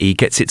goodbye. He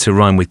gets it to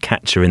rhyme with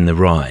Catcher in the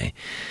Rye.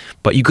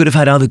 But you could have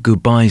had other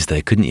goodbyes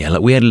there, couldn't you?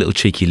 Like, we had a little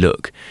cheeky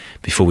look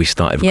before we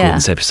started recording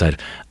this episode.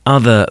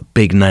 Other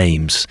big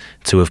names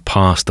to have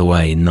passed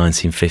away in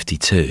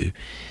 1952.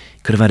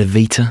 Could have had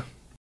Evita.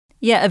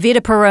 Yeah,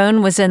 Evita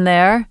Peron was in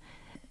there.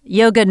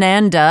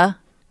 Yogananda,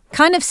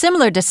 kind of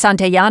similar to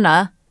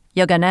Santayana,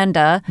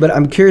 Yogananda. But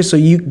I'm curious, so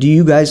do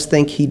you guys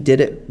think he did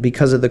it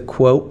because of the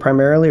quote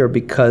primarily, or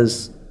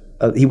because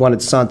he wanted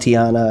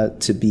Santayana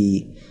to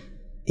be,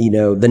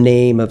 the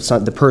name of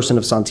the person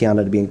of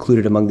Santayana to be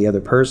included among the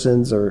other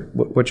persons, or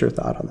what's your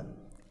thought on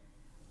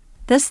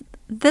that?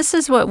 This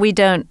is what we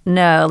don't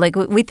know. Like,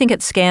 we think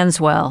it scans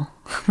well.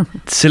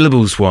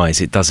 Syllables-wise,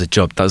 it does a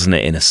job, doesn't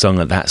it, in a song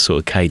at that sort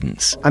of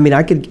cadence? I mean,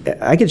 I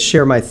could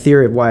share my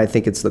theory of why I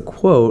think it's the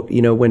quote.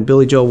 When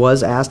Billy Joel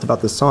was asked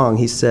about the song,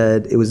 he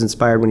said it was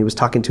inspired when he was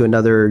talking to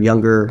another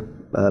younger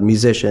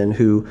musician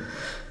who,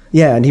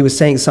 and he was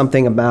saying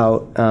something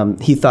about,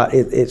 he thought,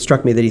 it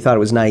struck me that he thought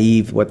it was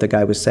naive what the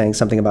guy was saying,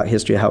 something about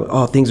history,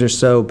 how, things are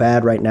so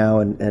bad right now,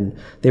 and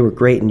they were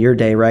great in your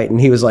day, right?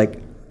 And he was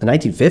like, the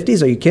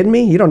 1950s? Are you kidding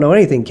me? You don't know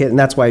anything, kid. And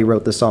that's why he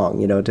wrote the song,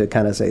 to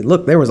kind of say,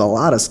 look, there was a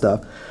lot of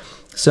stuff.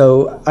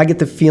 So I get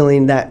the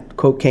feeling that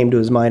quote came to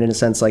his mind in a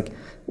sense like,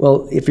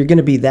 well, if you're going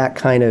to be that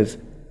kind of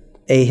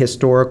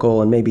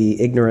ahistorical and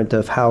maybe ignorant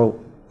of how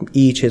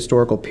each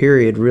historical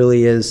period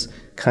really is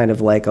kind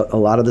of like a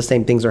lot of the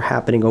same things are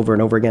happening over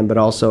and over again, but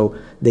also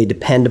they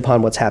depend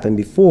upon what's happened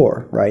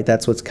before, right?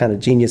 That's what's kind of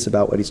genius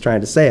about what he's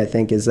trying to say, I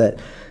think, is that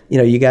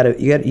you got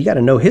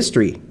to know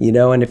history,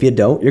 and if you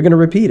don't, you're going to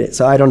repeat it.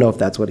 So I don't know if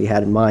that's what he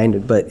had in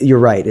mind, but you're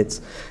right. It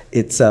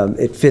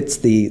fits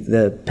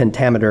the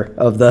pentameter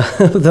of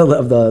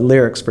the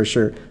lyrics for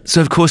sure.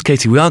 So of course,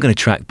 Katie, we are going to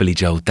track Billy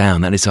Joel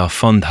down. That is our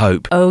fond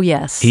hope. Oh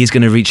yes, he's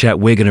going to reach out.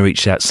 We're going to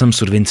reach out. Some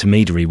sort of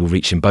intermediary will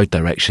reach in both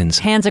directions.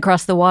 Hands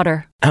across the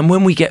water. And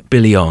when we get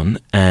Billy on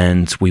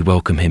and we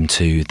welcome him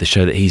to the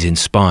show that he's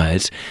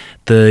inspired,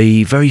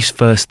 the very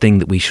first thing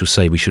that we shall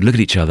say, we should look at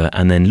each other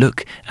and then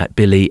look at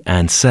Billy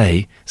and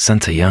say,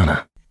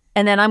 Santayana.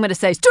 And then I'm going to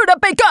say,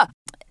 Studebaker!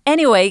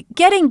 Anyway,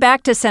 getting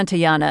back to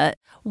Santayana,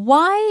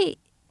 why,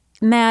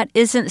 Matt,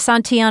 isn't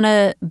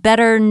Santayana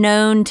better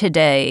known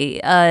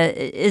today?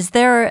 Is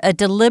there a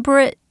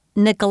deliberate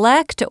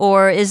neglect,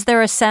 or is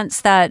there a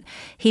sense that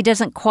he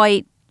doesn't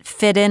quite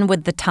fit in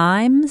with the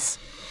times?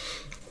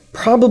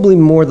 Probably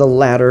more the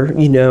latter,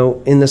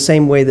 in the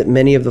same way that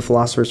many of the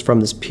philosophers from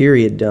this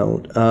period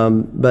don't.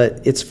 But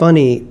it's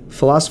funny,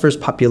 philosophers'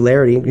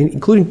 popularity,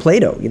 including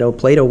Plato,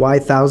 Plato, why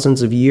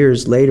thousands of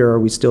years later are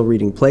we still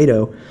reading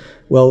Plato?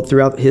 Well,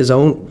 throughout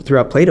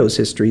Plato's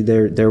history,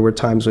 there were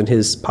times when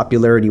his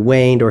popularity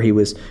waned or he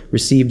was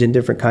received in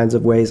different kinds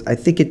of ways. I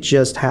think it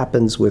just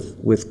happens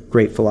with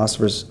great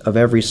philosophers of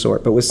every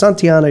sort. But with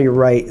Santayana, you're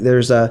right. There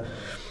is a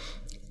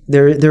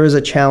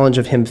challenge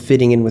of him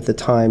fitting in with the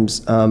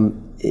times.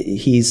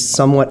 He's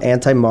somewhat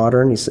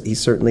anti-modern. He's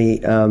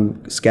certainly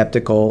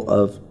skeptical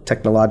of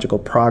technological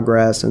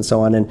progress and so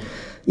on. And,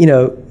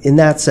 in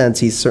that sense,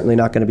 he's certainly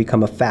not going to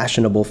become a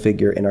fashionable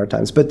figure in our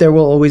times. But there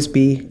will always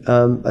be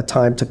a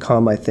time to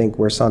come, I think,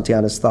 where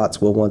Santayana's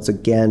thoughts will once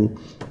again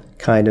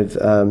kind of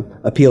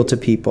appeal to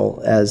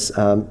people as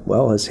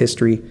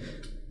history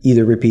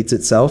either repeats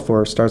itself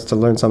or starts to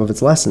learn some of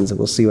its lessons. And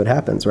we'll see what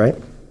happens, right?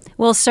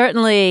 Well,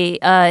 certainly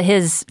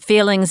his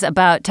feelings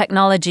about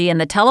technology and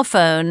the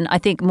telephone, I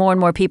think more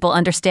and more people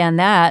understand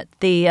that.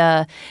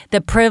 The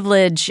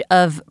privilege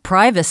of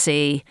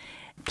privacy.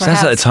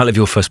 Sounds like the title of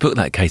your first book,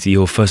 that, Katie,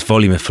 your first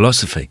volume of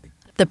philosophy.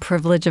 The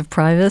privilege of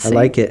privacy. I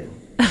like it.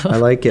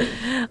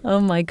 Oh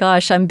my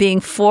gosh, I'm being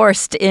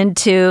forced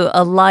into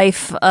a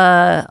life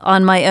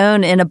on my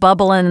own in a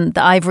bubble in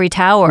the ivory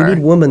tower. We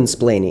need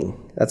woman-splaining.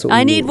 That's what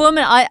we need.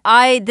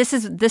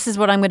 This is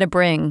what I'm going to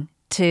bring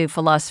to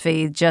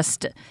philosophy,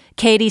 just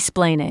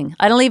Katie-splaining.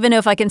 I don't even know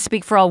if I can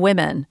speak for all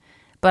women,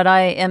 but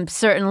I am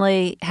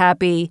certainly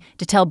happy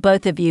to tell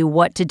both of you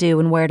what to do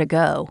and where to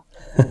go.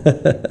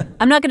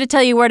 I'm not going to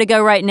tell you where to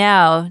go right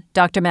now,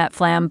 Dr. Matt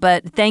Flamm,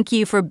 but thank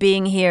you for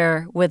being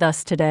here with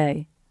us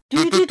today.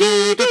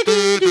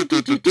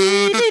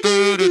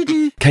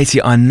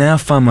 Katie, I now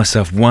find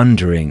myself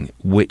wondering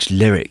which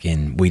lyric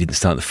in We Didn't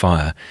Start the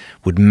Fire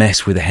would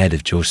mess with the head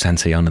of George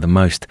Santayana the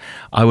most.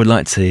 I would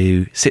like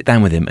to sit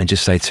down with him and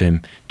just say to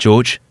him,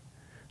 George,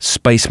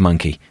 Space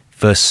Monkey,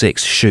 verse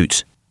 6,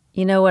 shoot.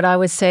 You know what I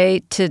would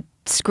say to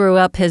screw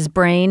up his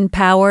brain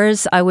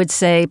powers? I would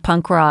say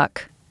punk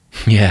rock.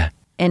 Yeah.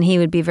 And he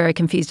would be very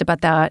confused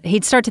about that.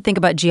 He'd start to think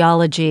about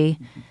geology.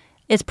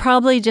 It's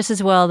probably just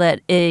as well that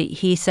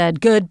he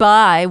said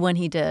goodbye when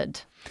he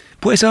did.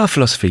 What is our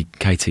philosophy,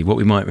 Katie? What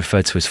we might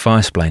refer to as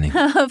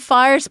fire-splaining?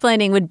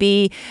 Fire-splaining would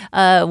be,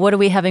 what are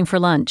we having for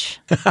lunch?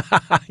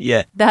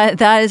 Yeah.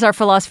 That is our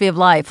philosophy of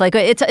life. Like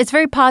it's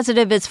very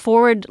positive. It's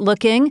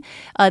forward-looking.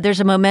 There's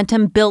a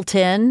momentum built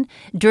in,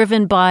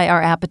 driven by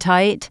our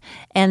appetite,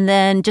 and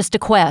then just a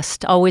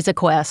quest, always a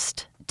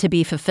quest to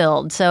be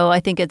fulfilled. So I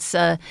think it's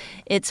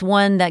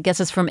one that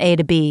gets us from A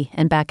to B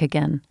and back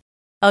again.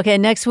 Okay,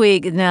 next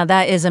week, now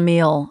that is a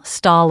meal.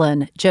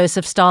 Stalin,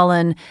 Joseph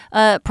Stalin,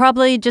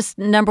 probably just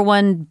number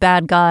one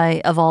bad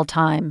guy of all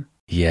time.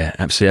 Yeah,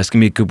 absolutely. That's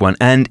going to be a good one.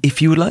 And if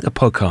you would like a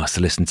podcast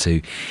to listen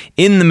to,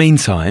 in the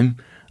meantime,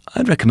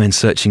 I'd recommend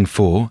searching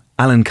for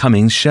Alan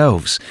Cumming's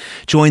Shelves.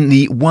 Join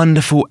the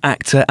wonderful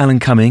actor Alan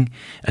Cumming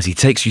as he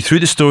takes you through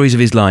the stories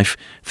of his life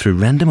through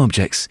random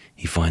objects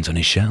he finds on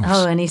his shelves.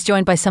 Oh, and he's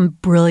joined by some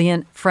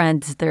brilliant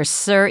friends. There's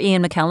Sir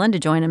Ian McKellen to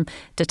join him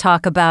to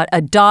talk about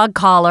a dog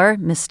collar,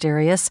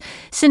 mysterious.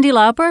 Cyndi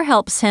Lauper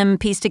helps him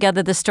piece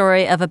together the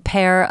story of a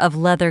pair of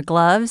leather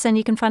gloves, and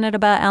you can find out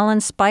about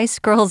Alan's Spice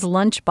Girls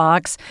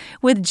lunchbox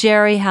with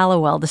Jerry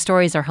Halliwell. The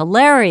stories are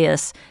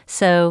hilarious,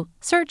 so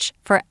search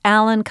for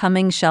Alan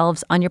Cumming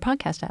Shelves on your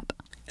podcast app.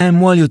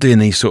 And while you're doing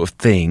these sort of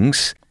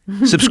things,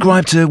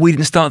 subscribe to We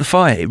Didn't Start the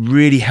Fire. It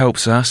really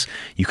helps us.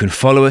 You can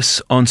follow us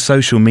on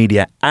social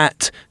media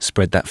at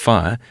Spread That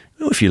Fire.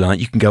 Or if you like,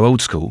 you can go old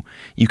school.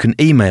 You can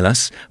email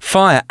us,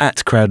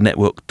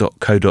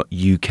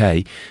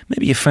 fire@crowdnetwork.co.uk.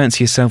 Maybe you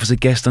fancy yourself as a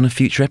guest on a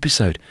future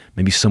episode.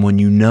 Maybe someone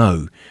you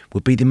know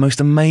would be the most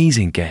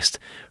amazing guest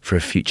for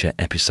a future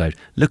episode.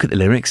 Look at the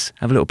lyrics,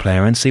 have a little play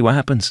around, see what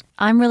happens.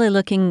 I'm really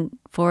looking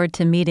forward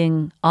to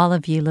meeting all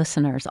of you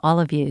listeners, all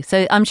of you.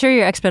 So I'm sure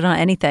you're expert on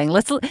anything.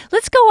 Let's go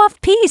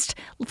off piste.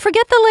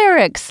 Forget the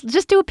lyrics.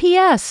 Just do a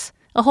PS.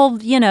 A whole,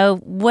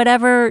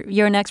 whatever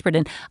you're an expert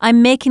in.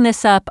 I'm making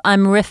this up.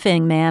 I'm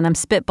riffing, man. I'm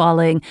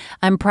spitballing.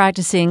 I'm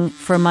practicing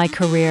for my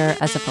career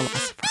as a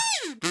philosopher.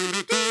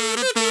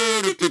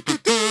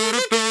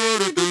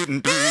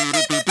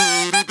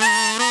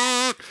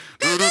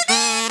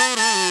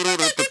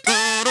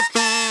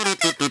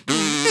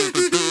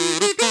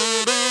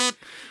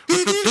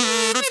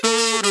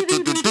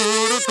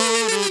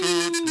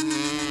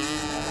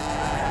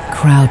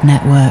 Crowd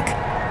Network,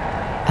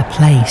 a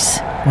place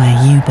where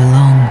you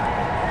belong.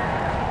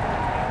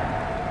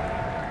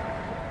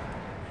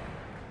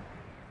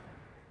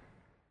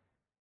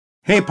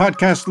 Hey,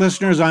 podcast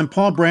listeners, I'm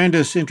Paul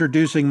Brandis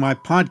introducing my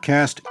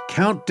podcast,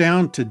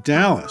 Countdown to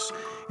Dallas.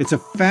 It's a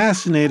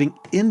fascinating,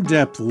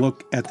 in-depth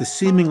look at the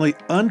seemingly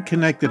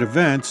unconnected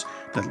events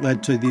that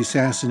led to the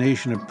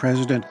assassination of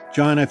President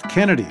John F.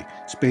 Kennedy.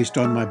 It's based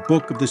on my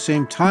book of the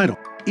same title.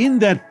 In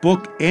that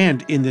book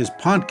and in this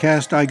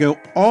podcast, I go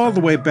all the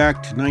way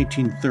back to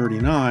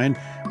 1939,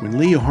 when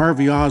Lee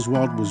Harvey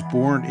Oswald was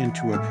born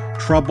into a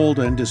troubled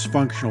and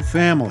dysfunctional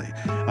family.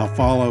 I'll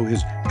follow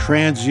his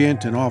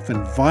transient and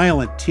often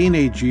violent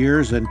teenage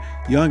years and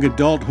young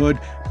adulthood,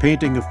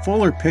 painting a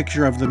fuller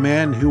picture of the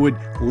man who would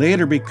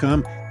later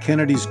become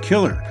Kennedy's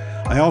killer.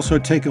 I also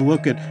take a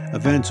look at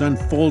events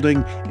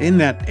unfolding in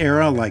that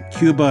era, like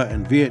Cuba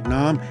and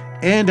Vietnam,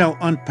 and I'll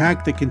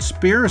unpack the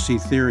conspiracy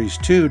theories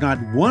too, not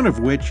one of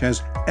which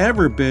has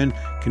ever been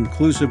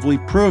conclusively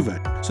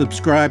proven.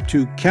 Subscribe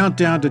to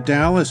Countdown to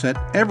Dallas at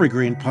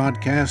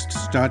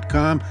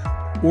evergreenpodcasts.com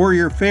or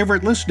your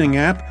favorite listening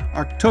app,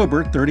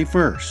 October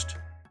 31st.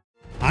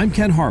 I'm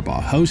Ken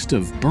Harbaugh, host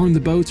of Burn the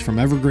Boats from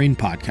Evergreen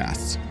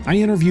Podcasts. I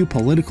interview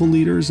political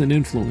leaders and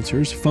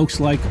influencers,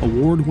 folks like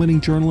award-winning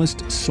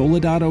journalist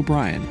Soledad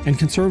O'Brien and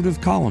conservative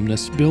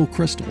columnist Bill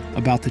Kristol,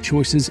 about the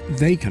choices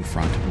they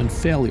confront when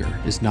failure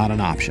is not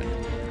an option.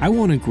 I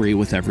won't agree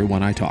with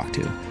everyone I talk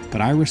to, but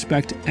I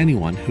respect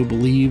anyone who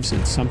believes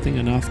in something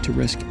enough to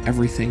risk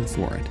everything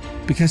for it.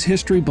 Because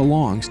history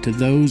belongs to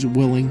those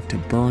willing to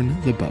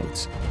burn the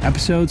boats.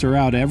 Episodes are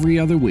out every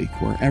other week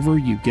wherever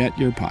you get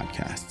your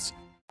podcasts.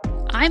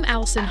 I'm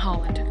Allison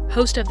Holland,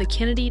 host of the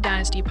Kennedy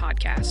Dynasty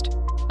podcast.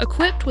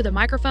 Equipped with a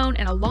microphone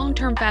and a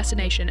long-term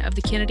fascination of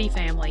the Kennedy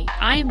family,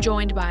 I am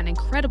joined by an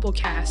incredible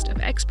cast of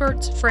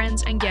experts,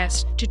 friends, and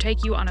guests to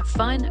take you on a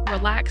fun,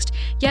 relaxed,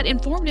 yet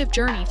informative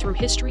journey through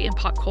history and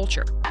pop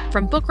culture.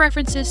 From book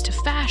references to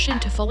fashion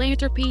to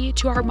philanthropy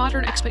to our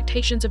modern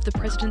expectations of the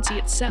presidency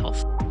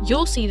itself,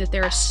 you'll see that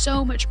there is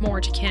so much more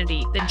to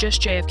Kennedy than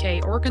just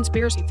JFK or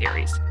conspiracy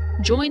theories.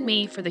 Join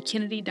me for the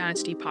Kennedy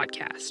Dynasty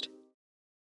podcast.